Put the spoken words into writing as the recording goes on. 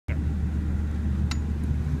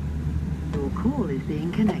call is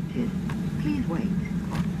being connected. Please wait.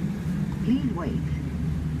 Please wait.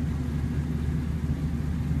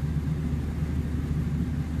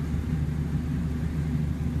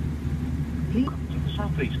 Please. To the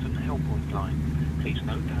Southeastern Hellpoint line. Please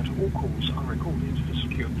note that all calls are recorded for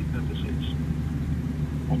security purposes.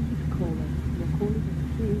 Thank you for calling. Your call is in the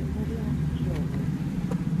queue and will be answered shortly.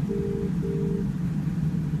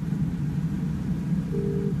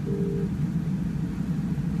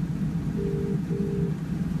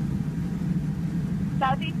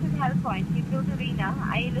 Southeastern Hellpoint, you flew to Rena.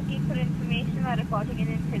 Are you looking for information or reporting an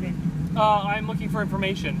incident? I'm looking for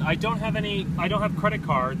information. I don't have credit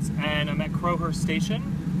cards, and I'm at Crowhurst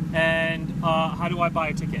station. And how do I buy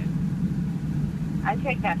a ticket? I'll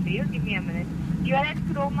check that for you. Give me a minute. You are at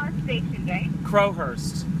Crowhurst station, right?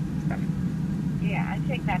 Crowhurst. Yeah, I'll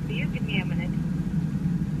check that for you. Give me a minute.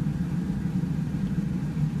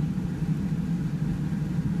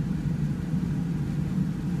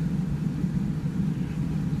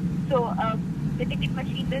 So, the ticket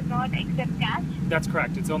machine does not accept cash? That's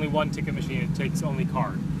correct. It's only one ticket machine. It takes only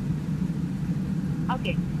card.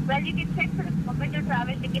 Okay. Well, you can check for the permit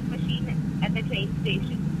travel ticket machine at the train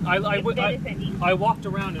station. if there is any. I walked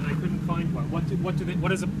around and I couldn't find one. What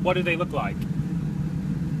do they look like?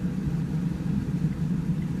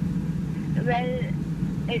 Well,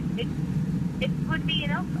 it would be,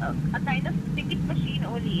 a kind of ticket machine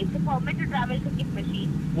only. It's a permit to travel ticket machine.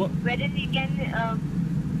 What? Wherein you can,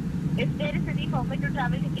 if there is any permit to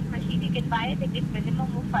travel ticket machine, you can buy a ticket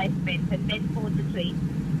minimum of 5 pence and then board the train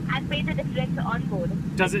and pay the difference on board.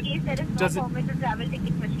 In case there is no permit to travel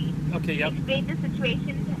ticket machine, okay, yep. Explain the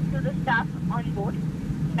situation to the staff on board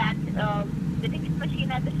that the ticket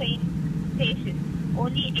machine at the train station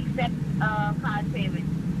only accepts card payment.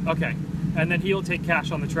 Okay, and then he'll take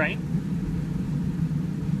cash on the train?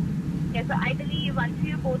 Yeah, so ideally once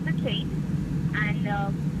you board the train and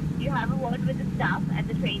you have a word with the staff at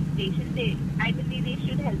the train station, ideally they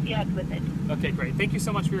should help you out with it. Okay, great. Thank you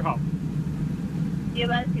so much for your help. You're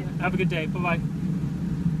welcome. Have a good day. Bye-bye.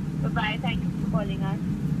 Bye-bye. Thank you for calling us.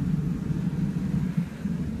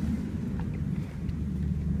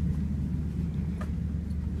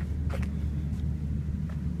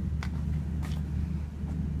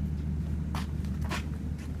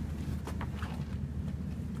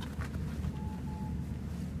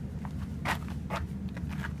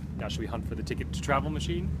 Now should we hunt for the ticket to travel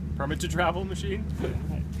machine? Permit to travel machine?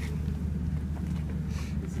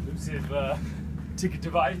 This elusive ticket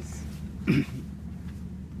device. Emergency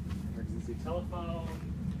telephone.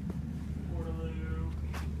 Portaloo.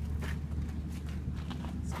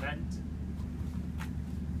 Cement.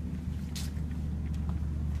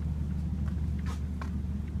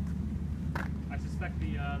 I suspect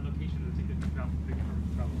the location of the ticket to travel